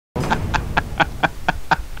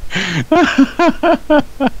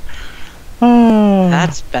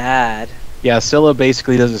That's bad. Yeah, Scylla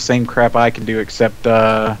basically does the same crap I can do, except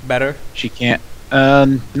Better. she can't.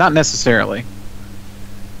 Not necessarily.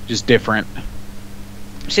 Just different.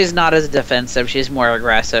 She's not as defensive. She's more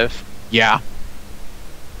aggressive. Yeah.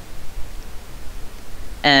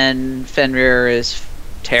 And Fenrir is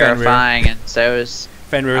terrifying, and so is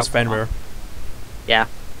Fenrir is Fenrir. Yeah.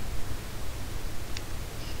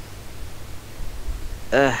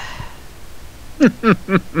 Ugh.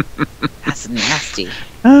 That's nasty.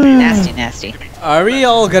 Nasty, nasty. Are we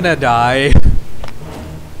all gonna die?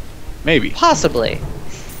 Maybe. Possibly.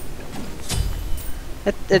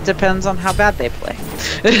 It depends on how bad they play.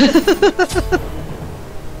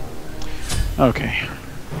 Okay.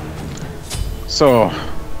 So,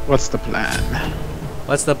 what's the plan?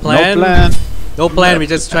 What's the plan? No plan. No plan. We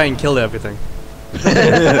just try and kill everything.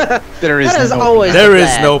 There is That is no always plan. There the is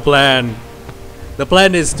plan. no plan. The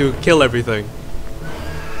plan is to kill everything.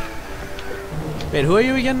 Wait, who are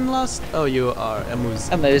you again, Lost? Oh, you are Amuz.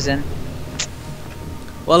 Amusing.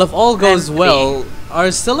 Well, if all goes I'm well,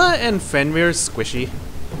 are Scylla and Fenrir squishy?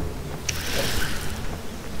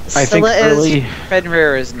 I think Scylla early- is,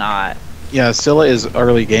 Fenrir is not. Yeah, Scylla is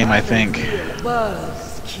early game, I think.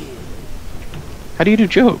 How do you do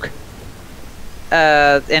joke?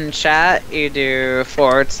 In chat, you do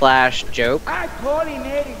 /joke. I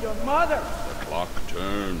pollinated your mother. The clock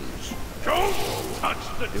turns. Don't touch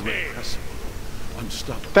the tail.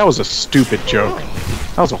 Unstoppable. That was a stupid joke.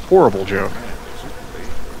 That was a horrible joke.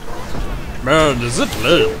 Man, is it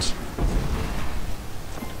late?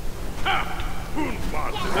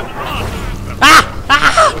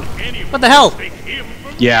 What the hell?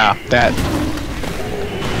 Yeah, that.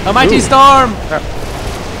 A mighty Ooh. storm!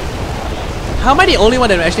 How am I the only one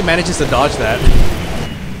that actually manages to dodge that?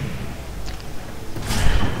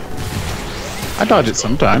 I dodge it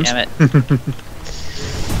sometimes. Damn it.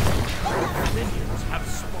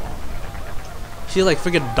 She like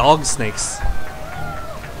friggin' dog snakes.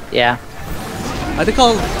 Yeah. Are they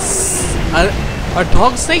called? Are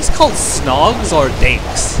dog snakes called snogs or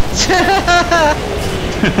dinks?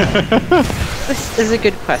 This is a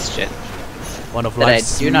good question. One of That I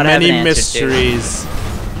life's do not have many an answer to. mysteries.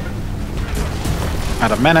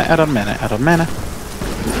 Out of mana, out of mana, out of mana.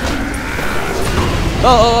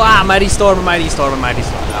 Mighty storm, mighty storm, mighty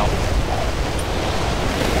storm. Ow.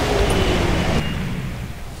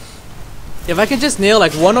 If I can just nail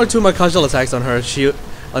like 1 or 2 more casual attacks on her, she'll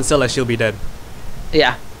be dead.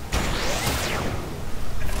 Yeah.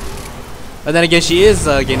 But then again, she is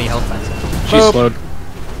gaining health back. She's Boop. slowed.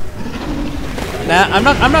 Nah, I'm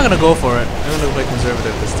not gonna go for it. I'm gonna play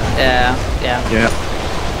conservative this time. Yeah. Yeah. Yeah.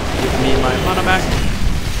 Give me my mana back.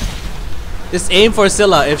 Just aim for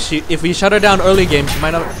Scylla. If we shut her down early game, she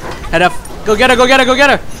might not head up. Go get her! Go get her! Go get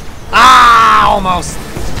her! Ah! Almost.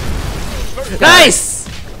 Nice!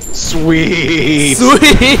 Sweet.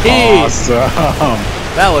 Sweet! Awesome.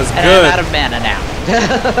 That was And good. I'm out of mana now.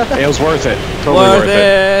 It was worth it. Totally Worth worth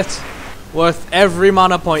it. it. Worth every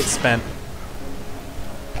mana point spent.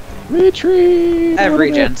 Retreat.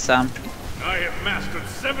 Every gen some. I have mastered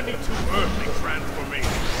 72 earthly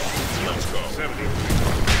transformations. Let's go. 73.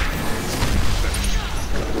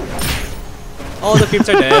 All the peeps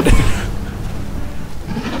are dead.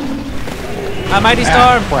 A mighty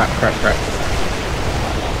storm. Crap, crap, crap.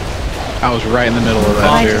 I was right in the middle of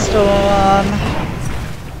that, Mighty too. storm.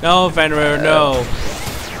 No, Fenrir, no.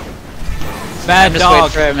 I'm Bad just dog. waiting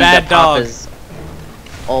for him Bad to pop dog. his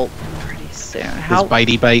ult pretty soon. His How?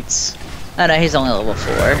 bitey bites. Oh no, he's only level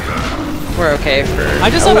 4. We're okay for.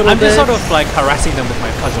 I'm just a sort little of bit. like harassing them with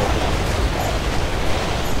my cudgel.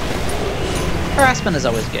 Harassment is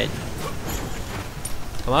always good.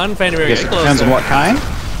 Come on, Fenrir, I guess get it depends on closer. what kind.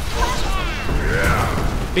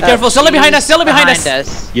 Be careful, Scylla behind us, Scylla behind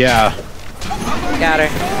us. Yeah. Got her.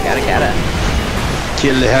 Got her.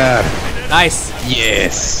 Kill her. Nice.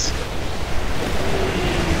 Yes.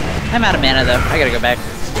 I'm out of mana though. I gotta go back.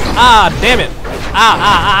 Ah, damn it.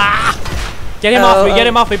 Ah. Get him off me, get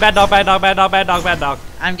him off me. Bad dog, bad dog, bad dog, bad dog, bad dog.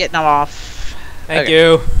 I'm getting him off. Thank Okay.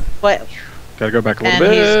 you. What? Gotta go back a little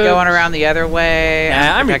And bit. he's going around the other way.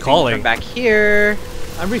 Yeah, I'm protecting recalling. from back here.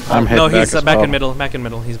 I'm recalling. heading No, back he's as back well. in middle, back in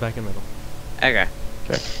middle. He's back in middle. Okay.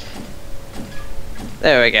 Okay.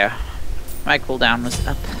 There we go. My cooldown was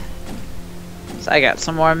up. So I got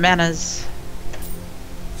some more manas.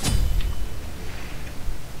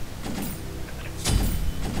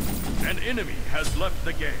 An enemy has left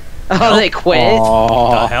the game. Oh, they quit? The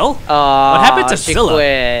Aw. hell? Oh, What happened to she Scylla?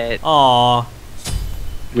 quit. Aw.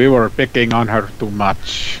 We were picking on her too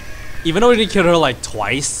much. Even though we did kill her like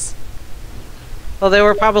twice. Well, they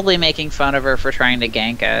were probably making fun of her for trying to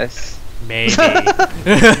gank us. Maybe.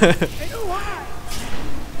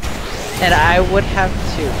 And I would have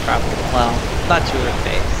too, probably. Well, not to her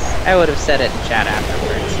face. I would have said it in chat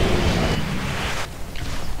afterwards.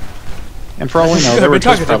 And for all we know, they We're were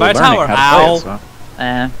just talking to probably my learning tower. how to Ow. play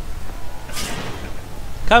it, so.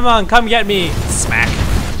 Come on, come get me. Smack.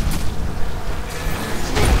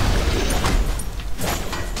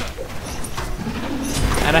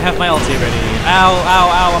 And I have my ulti ready. Ow, ow,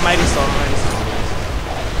 ow, a mighty storm, a mighty storm.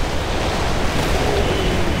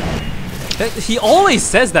 He always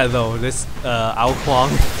says that though, this Wukong.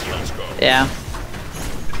 Yeah.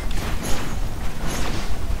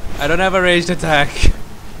 I don't have a ranged attack.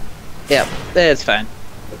 Yep, it's fine.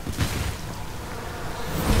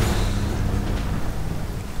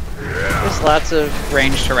 There's lots of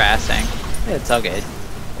ranged harassing. It's all good.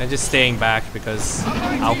 And just staying back because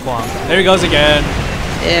Wukong. There he goes again.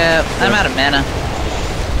 Yeah, I'm out of mana.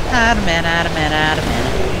 Out of mana, out of mana, out of mana.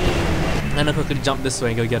 And I could jump this way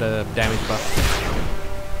and go get a damage buff.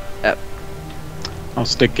 Yep. I'll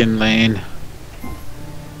stick in lane.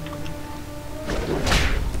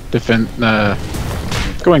 Defend.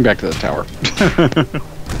 Going back to the tower.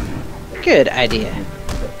 Good idea.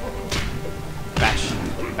 Bash,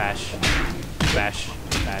 bash, bash,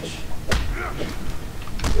 bash.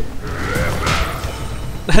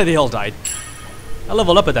 They all died. I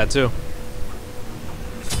leveled up at that too.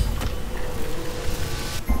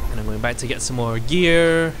 And I'm going back to get some more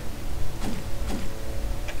gear.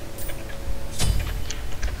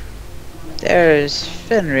 There's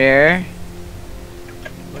Fenrir.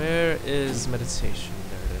 Where is meditation?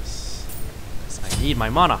 There it is. 'Cause I need my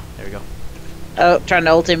mana. There we go. Oh, trying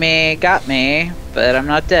to ulti me, got me, but I'm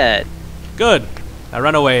not dead. Good. I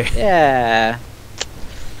run away. Yeah.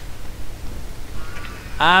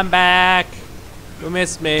 I'm back. Who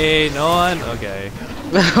missed me? No one? Okay.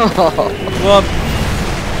 Whoop.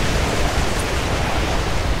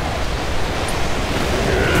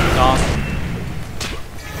 Off.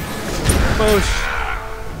 Push.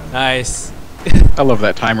 Nice. I love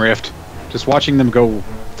that time rift. Just watching them go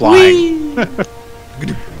flying.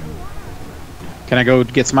 Can I go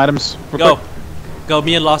get some items? Real Go. quick? Go.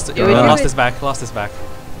 Me and lost it. Do it, do Lost it. his back. Lost his back.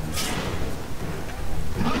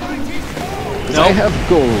 'Cause No. I have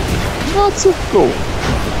gold. Lots of gold.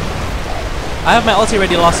 I have my ulti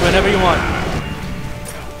ready, Lost, whenever you want.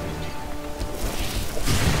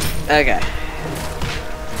 Okay.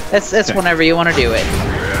 It's Okay. whenever you want to do it.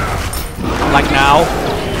 Like now.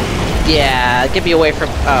 Yeah, get me away from.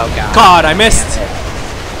 Oh god. God, I missed.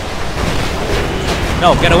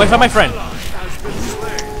 No, get away from my friend.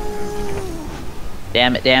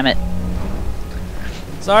 Damn it, damn it.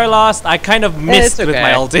 Sorry, Lost. I kind of missed with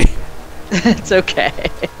my okay. ulti. It's okay.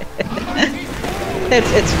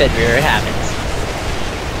 it's Fenrir, it happens.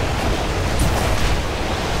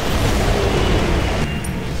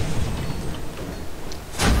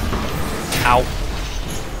 Ow.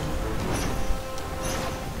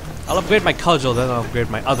 I'll upgrade my cudgel, then I'll upgrade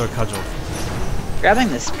my other cudgel. Grabbing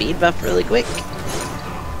the speed buff really quick.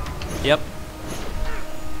 Yep.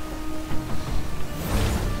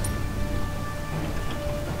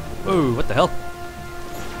 Ooh, what the hell?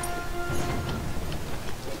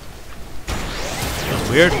 That's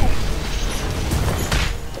weird.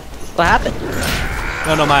 What happened?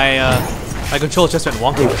 No, my control just went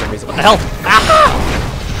wonky for some reason. What the hell? Ah!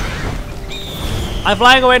 I'm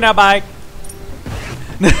flying away now, bye.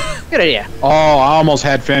 Good idea. Oh, I almost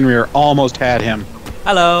had Fenrir. Almost had him.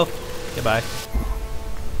 Hello. Goodbye.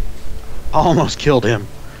 Almost killed him.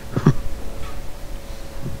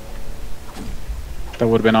 That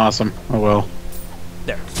would have been awesome. Oh well.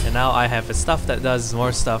 There. And now I have a stuff that does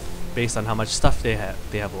more stuff based on how much stuff they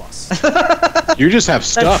have lost. You just have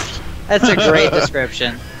stuffed. That's a great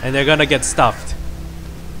description. And they're gonna get stuffed.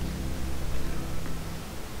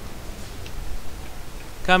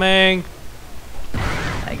 Coming.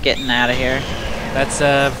 Getting out of here. That's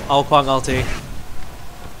Wukong ulti.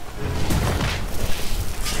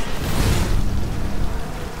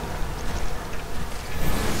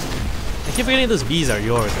 I keep forgetting those bees are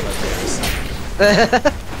yours, they're not theirs.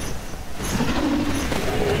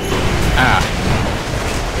 Ah.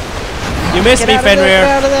 You missed me, Get out Fenrir.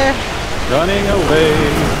 of there. Running away.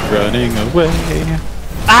 Running away.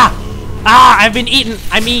 Ah! Ah! I've been eaten!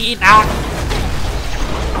 I'm being eaten! Ah!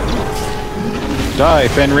 Die,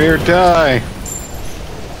 Fenrir, die.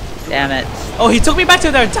 Damn it. Oh, he took me back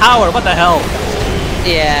to their tower! What the hell?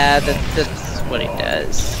 Yeah, that's what he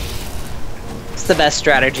does. It's the best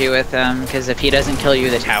strategy with him, because if he doesn't kill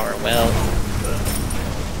you, the tower will.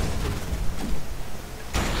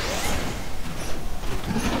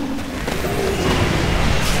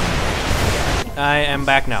 I am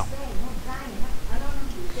back now.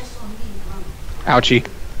 Ouchie.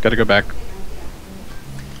 Gotta go back.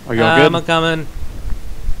 Are you all good? I'm coming.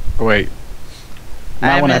 Oh, wait.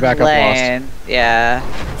 Not I'm when I in back up lane. Yeah.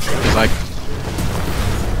 lost. He's like...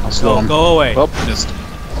 I'll slow him. Go away. Oh, missed.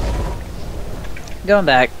 Going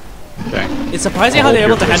back. Okay. It's surprising I'll how they're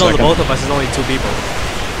hold able to here for a handle the second. both of us. There's only 2 people.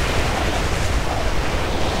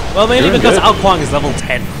 Well, mainly Doing because good. Ao Kwang is level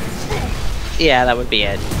 10. Yeah, that would be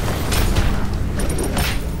it.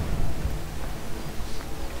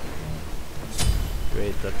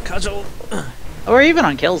 Great, the cudgel. We're even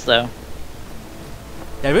on kills though.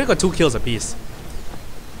 Yeah, we've got 2 kills apiece.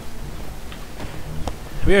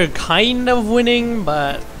 We're kind of winning,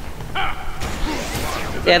 but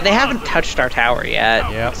Yeah, they haven't touched our tower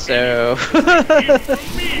yet. Yep. So.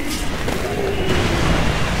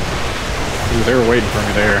 Ooh, they were waiting for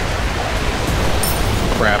me there.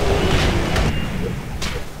 Crap.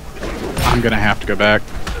 I'm gonna have to go back.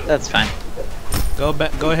 That's fine. go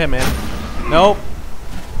back. Go ahead, man. Nope.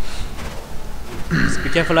 Just be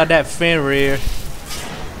careful of that Fenrir.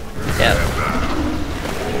 Yeah.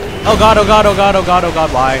 Oh god, oh god, oh god, oh god, oh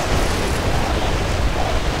god, why?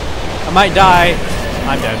 I might die.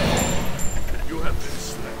 I'm dead.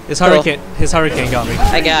 His hurricane got me.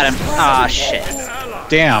 I got him. Ah, shit.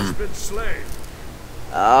 Damn.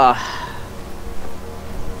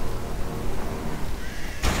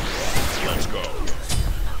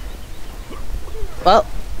 Well,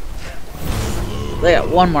 they got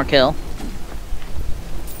one more kill.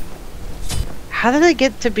 How did they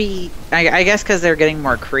get to be? I guess because they're getting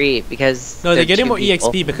more creep. Because No, they're getting 2 more people.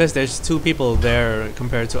 EXP because there's 2 people there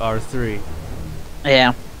compared to our 3.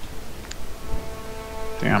 Yeah.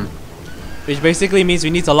 Damn. Which basically means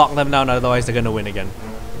we need to lock them down, otherwise they're gonna win again.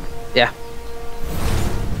 Yeah.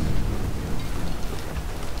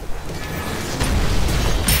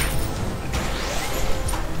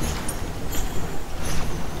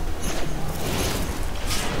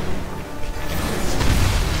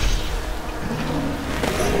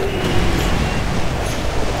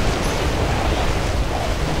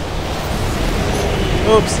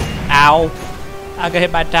 Oops. Ow. I got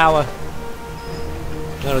hit by a tower.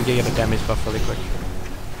 That'll give you a damage buff really quick.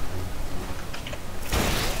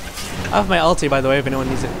 I have my ulti, by the way, if anyone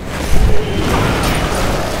needs it.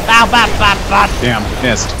 Bow, bow, bow, bow. Damn,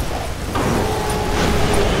 missed.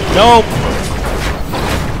 Nope.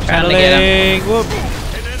 Trying to get him. Channeling. Whoop.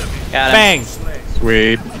 Got him. Bang.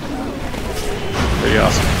 Sweet. Pretty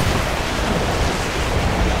awesome.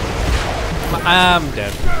 I'm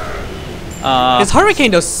dead. His hurricane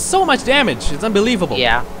does so much damage. It's unbelievable.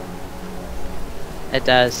 Yeah. It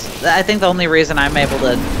does. I think the only reason I'm able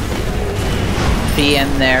to be in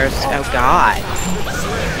there is... Oh, God.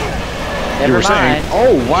 You Never were saying, mind.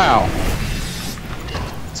 oh wow.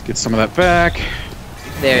 Let's get some of that back.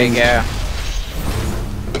 There you go.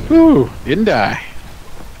 Whew, didn't die.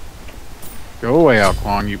 Go away, Ao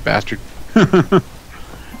Kwang, you bastard.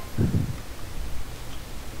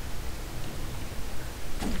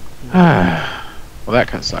 Well, that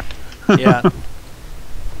kind of sucked. Yeah.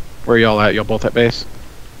 Where y'all at? Y'all both at base?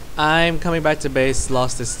 I'm coming back to base.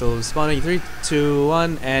 Lost is still spawning. 3, 2,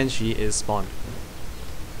 1, and she is spawned.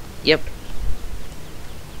 Yep.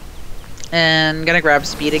 And gonna grab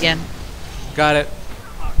speed again. Got it.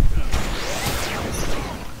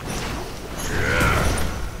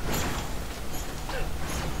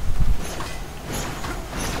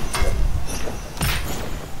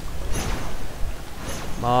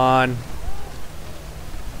 Come on.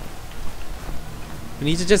 We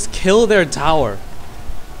need to just kill their tower.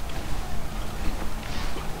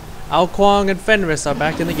 Ao Kwang and Fenris are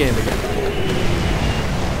back in the game again.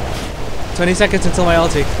 20 seconds until my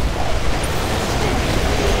ulti.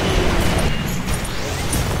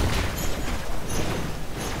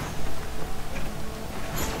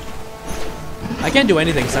 I can't do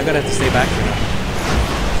anything, so I'm gonna have to stay back here.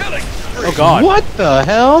 Oh god. What the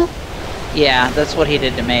hell? Yeah, that's what he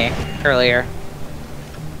did to me earlier.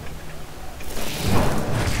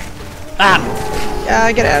 Ah!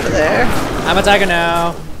 Yeah, get out of there. I'm attacking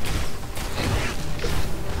now.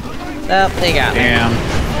 Oh, they got me. Damn.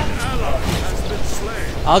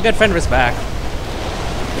 I'll get Fenris back.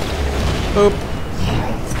 Boop.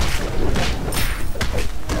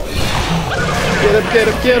 Get him, get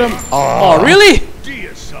him, get him! Oh, really?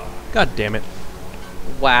 Deicide. God damn it.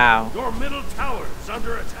 Wow. Your middle tower is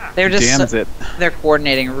under attack. They're just Damns it. they're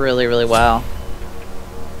coordinating really, really well.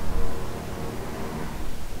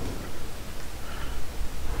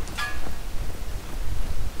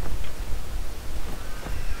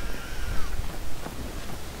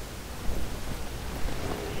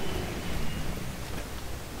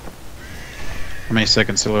 How many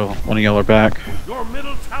seconds till one of y'all are back? Your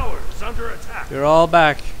middle tower is under attack. You're all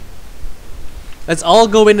back. Let's all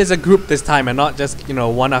go in as a group this time and not just, you know,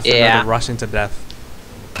 one after another rushing to death.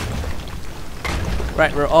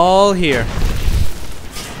 Right, we're all here.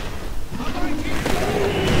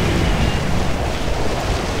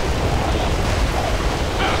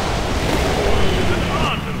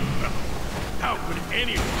 How could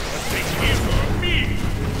anyone take him or me?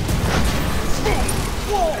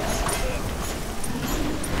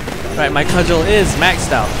 Right, my cudgel is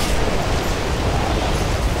maxed out.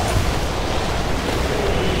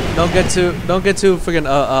 Don't get too friggin'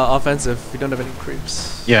 offensive. We don't have any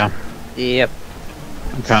creeps. Yeah. Yep.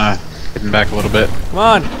 I'm kind of getting back a little bit. Come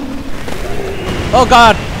on. Oh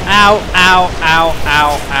god. Ow, ow, ow,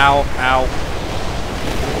 ow, ow, ow.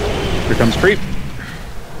 Here comes creep.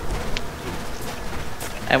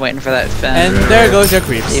 I'm waiting for that fin. And there goes your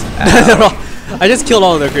creeps. Keep I just killed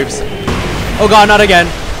all of their creeps. Oh god, not again.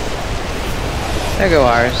 There go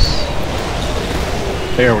ours.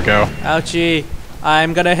 There we go. Ouchie.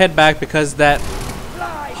 I'm gonna head back because that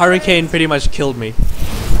hurricane pretty much killed me.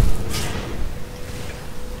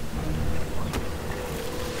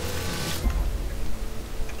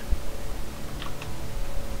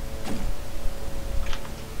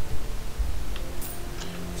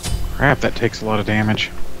 Crap, that takes a lot of damage.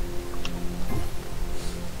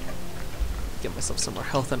 Get myself some more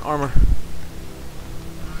health and armor.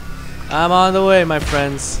 I'm on the way, my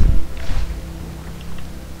friends.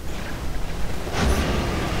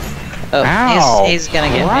 Oh, Ow, he's gonna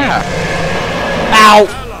get crap. me. Ow!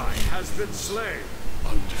 Ally has been slain.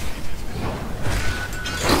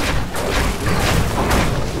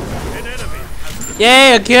 An enemy has been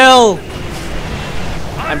Yay, a kill!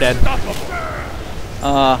 I'm dead.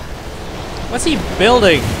 What's he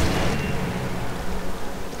building?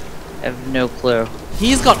 I have no clue.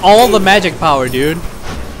 He's got all the magic power, dude.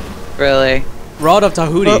 Really? Rod of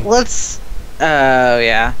Tahuti. Well, let's. Oh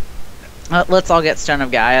yeah. Let's all get Stone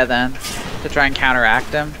of Gaia then, to try and counteract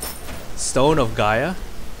him. Stone of Gaia.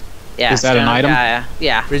 Yeah. Is that Stone an of item? Gaia.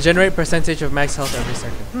 Yeah. Regenerate percentage of max health every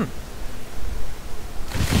second.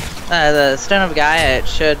 The Stone of Gaia, it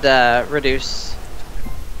should reduce.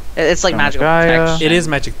 It's like Stone of magical Gaia. protection. It is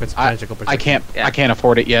magical protection. I can't. Yeah. I can't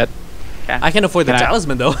afford it yet. I can afford the Can I-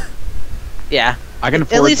 talisman though. Yeah. I can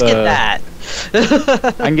afford At least the, get that.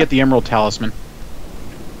 I can get the Emerald Talisman.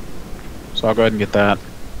 So I'll go ahead and get that.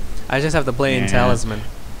 I just have the plain Yeah. talisman.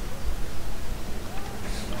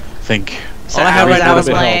 I think. So All I have as right I now was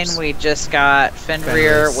is playing, helps. we just got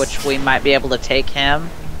Fenrir, Fenris. which we might be able to take him.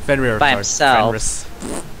 Fenrir By of course. himself. Fenris.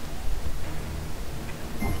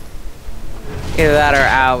 Either that or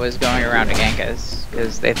Ao was going around to gank us,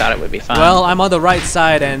 because they thought it would be fun. Well, I'm on the right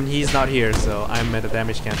side and he's not here, so I'm at a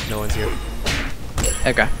damage camp. No one's here.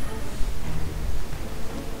 okay.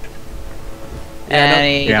 Yeah, And no-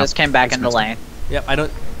 he Yeah, just came back it's in the missing. lane. Yep, I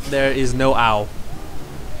don't. There is no owl.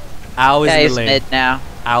 Owl is Yeah, in he's the lane. mid now.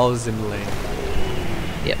 Owl's in the lane.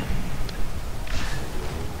 Yep.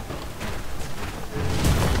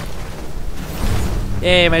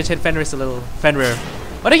 Yay, I managed to hit Fenris a little. Fenrir.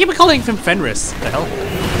 Why do I keep calling him Fenris? The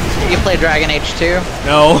hell? You play Dragon Age 2?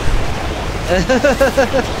 No.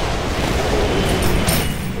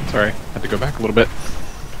 Sorry, had to go back a little bit.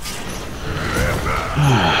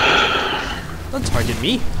 Don't target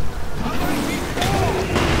me.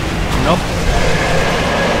 Nope.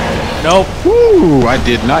 Nope. Woo! I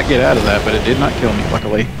did not get out of that, but it did not kill me,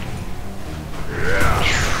 luckily.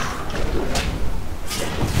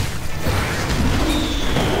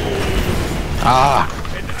 Ah!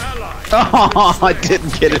 Oh, I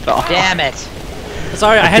didn't get it off. Damn it.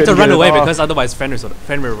 Sorry, I had to couldn't run get it away off. because otherwise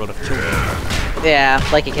Fenrir would have killed me. Yeah,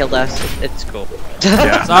 like he killed us. It's cool.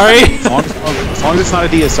 Yeah. Sorry. As long as it's not a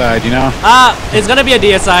deicide, you know? It's gonna be a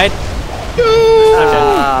deicide.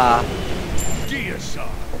 Ah.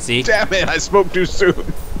 deicide. See? Damn it, I spoke too soon.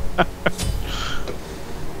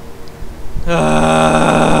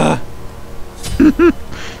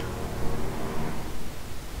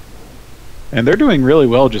 And they're doing really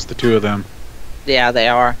well, just the two of them. Yeah, they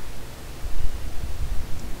are.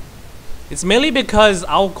 It's mainly because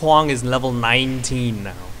Ao Kwang is level 19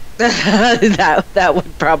 now. that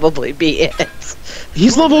would probably be it.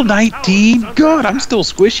 He's level 19? God, I'm still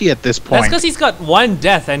squishy at this That's point. because he's got one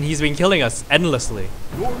death and he's been killing us endlessly.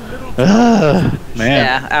 Man.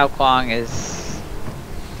 Yeah, Ao Kwang is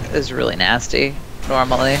really nasty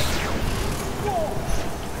normally.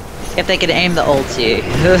 If they could aim the ulti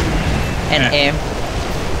and Yeah. aim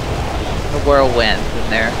the whirlwind, then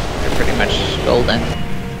they're pretty much golden.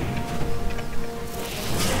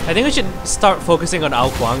 I think we should start focusing on Ao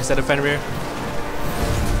Kwang instead of Fenrir.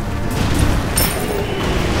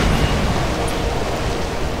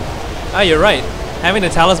 Ah, you're right. Having the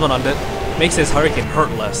talisman on it makes his hurricane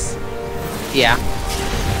hurt less. Yeah.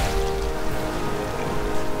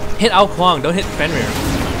 Hit Ao Kuang, don't hit Fenrir.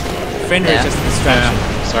 Fenrir is just a distraction.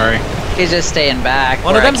 Yeah, sorry. He's just staying back.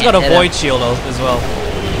 One of where I them's got a can't hit void him. shield as well.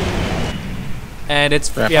 And it's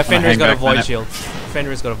Crap, yeah, I'm gonna Fenrir's hang got a back a void minute. shield.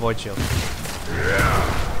 Fenrir's got a void shield.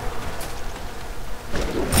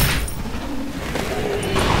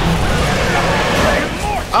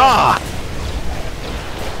 Ah!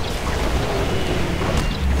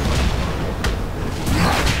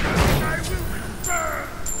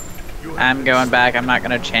 I'm going back. I'm not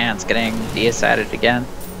gonna chance getting decided again.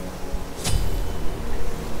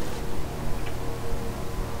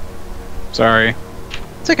 Sorry.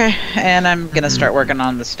 It's okay. And I'm gonna start working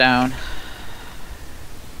on the stone.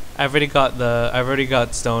 I've already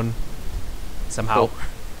got stone somehow. Cool.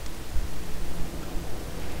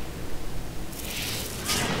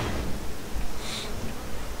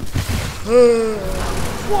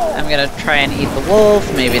 I'm gonna try and eat the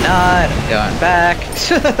wolf. Maybe not. I'm going back.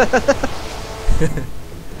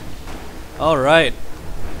 All right.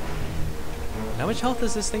 How much health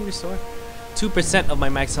does this thing restore? 2% of my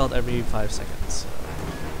max health every 5 seconds.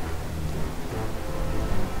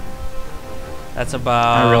 That's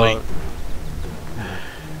about. Not really.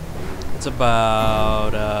 It's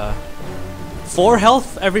about 4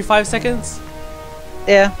 health every 5 seconds.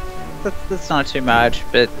 Yeah, that's not too much,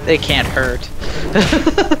 but it can't hurt.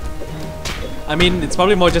 I mean, it's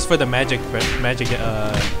probably more just for the magic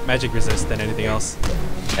resist than anything else.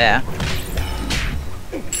 Yeah.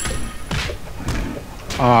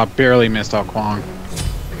 Ah, barely missed Ao Kuang.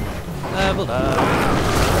 Leveled up.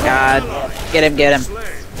 God, get him, get him.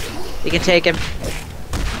 You can take him.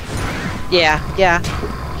 Yeah, yeah.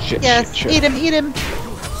 Shit, Yes, shit, shit. eat him, eat him.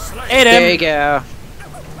 Ate him. There you go.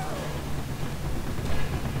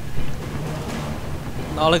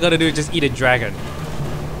 All I gotta do is just eat a dragon.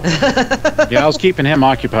 Yeah, I was keeping him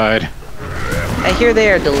occupied. I hear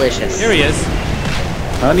they are delicious. Here he is.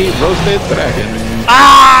 Honey roasted dragon.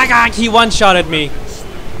 Ah, God, he one-shotted me.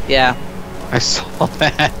 Yeah. I saw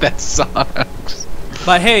that. That sucks.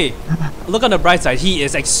 But hey, look on the bright side. He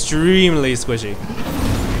is extremely squishy.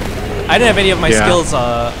 I didn't have any of my Yeah. skills.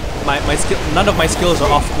 None of my skills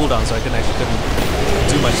are off cooldown, so I couldn't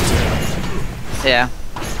do much to him. Yeah.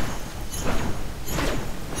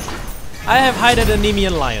 I have hided a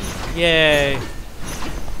Nemean lion. Yay!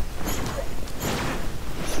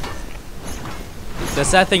 The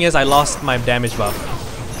sad thing is, I lost my damage buff,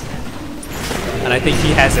 and I think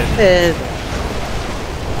he has it.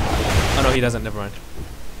 Oh no, he doesn't. Never mind.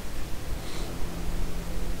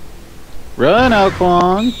 Run, Ao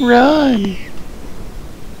Kuang, run!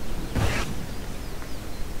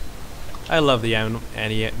 I love the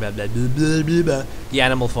the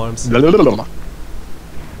animal forms.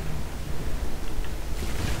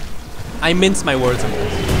 I mince my words.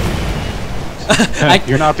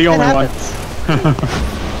 You're not the only one.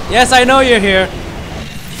 Yes, I know you're here.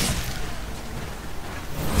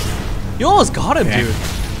 You almost got him, Okay. dude.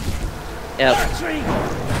 Yep.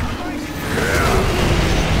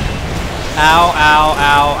 Ow, ow,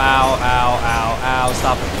 ow, ow, ow, ow, ow.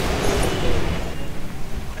 Stop it.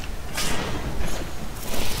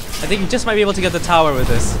 I think you just might be able to get the tower with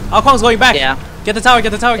this. Ao Kuang's going back. Yeah. Get the tower,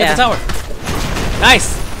 get the tower, get the Yeah. tower.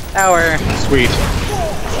 Nice. Tower. Sweet.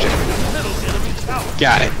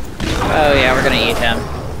 Got it. Oh yeah, we're gonna eat him.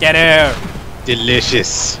 Get here.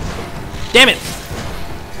 Delicious. Damn it.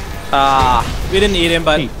 Ah. We didn't eat him,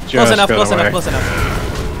 but He close just enough, got close enough, away. close enough.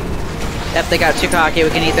 Yep, they got too cocky. We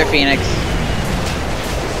can eat their phoenix.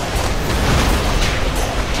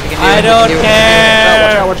 We can do I it, we can don't do it, we can do it.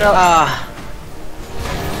 care. Watch out. Ah.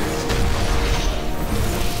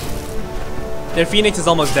 Their phoenix is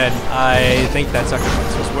almost dead. I think that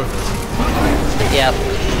sacrifice was worth it. Yep.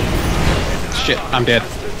 Shit, I'm dead.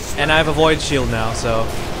 And I have a void shield now, so.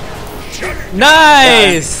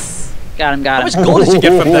 Nice! Got him, got How him. much gold did you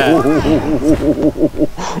get from that?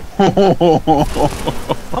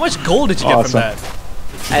 How much gold did you get from Awesome. that?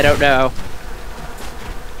 I don't know.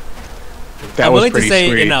 That I'm was willing to pretty say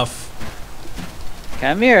sweet. enough.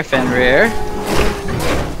 Come here, Fenrir.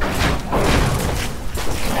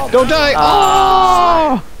 Don't die!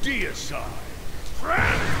 Ah. Deicide.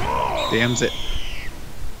 Transform. Damns it.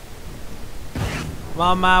 I'm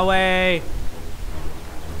on my way.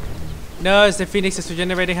 Nurse, the phoenix is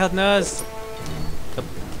regenerating health, nurse.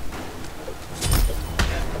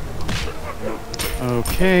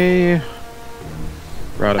 Okay.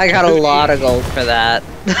 I got a lot of gold for that.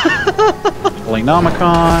 Pulling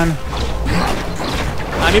Nomicon.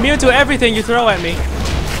 I'm immune to everything you throw at me.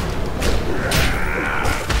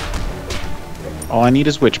 All I need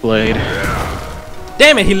is Witchblade.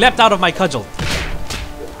 Damn it, he leapt out of my cudgel.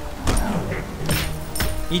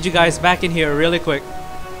 Need you guys back in here really quick.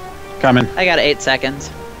 Coming. I got 8 seconds.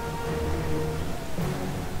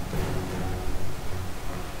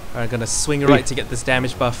 Alright, gonna swing right to get this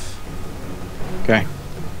damage buff. Okay.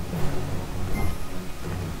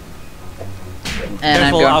 And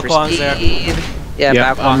Careful, I'm going Wukong's for there. speed. Yeah,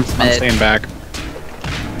 Yep, I'm Wukong's mid. staying back.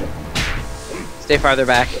 Stay farther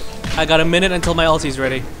back. I got a minute until my ulti's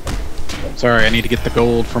ready. Sorry, I need to get the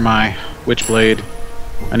gold for my Witchblade.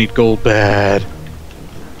 I need gold bad.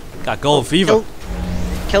 Got gold fever.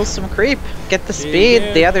 Kill some creep. Get the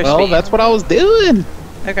speed. The other Well, speed. that's what I was doing.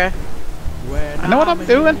 Okay. I know what I'm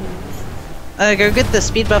doing. Go get the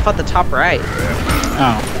speed buff on the top right.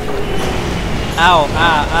 Oh. Ow,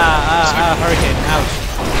 hurricane, ouch.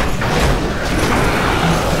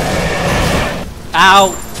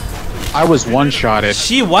 Ow. I was one-shotted.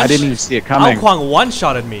 She I didn't even see it coming. Wukong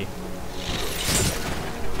one-shotted me.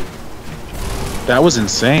 That was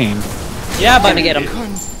insane. Yeah, but Gonna get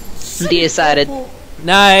him. Decided.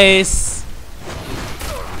 Nice.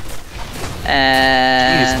 Jeez,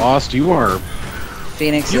 And Lost, you are...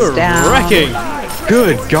 Phoenix You're is down. wrecking.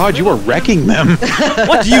 Good God, you are wrecking them.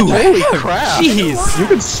 What do you Holy have? crap. Jeez. You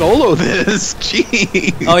can solo this.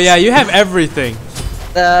 Jeez. Oh yeah, you have everything.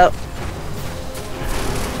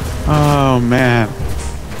 Oh, man.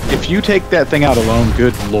 If you take that thing out alone,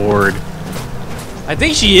 good Lord. I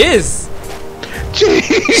think she is. Jeez.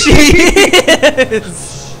 She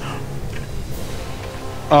is.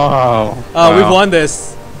 Oh. Oh, we've wow. won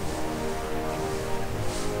this.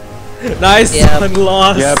 Nice Yep. one,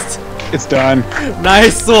 Lost. Yep. It's done.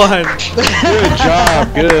 Nice one. Good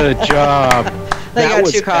job. Good job. They That got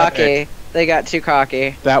was too cocky. epic. They got too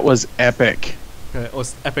cocky. That was epic.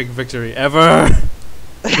 Most epic victory ever.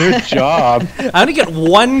 Good job. I only get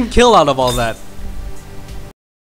 1 kill out of all that.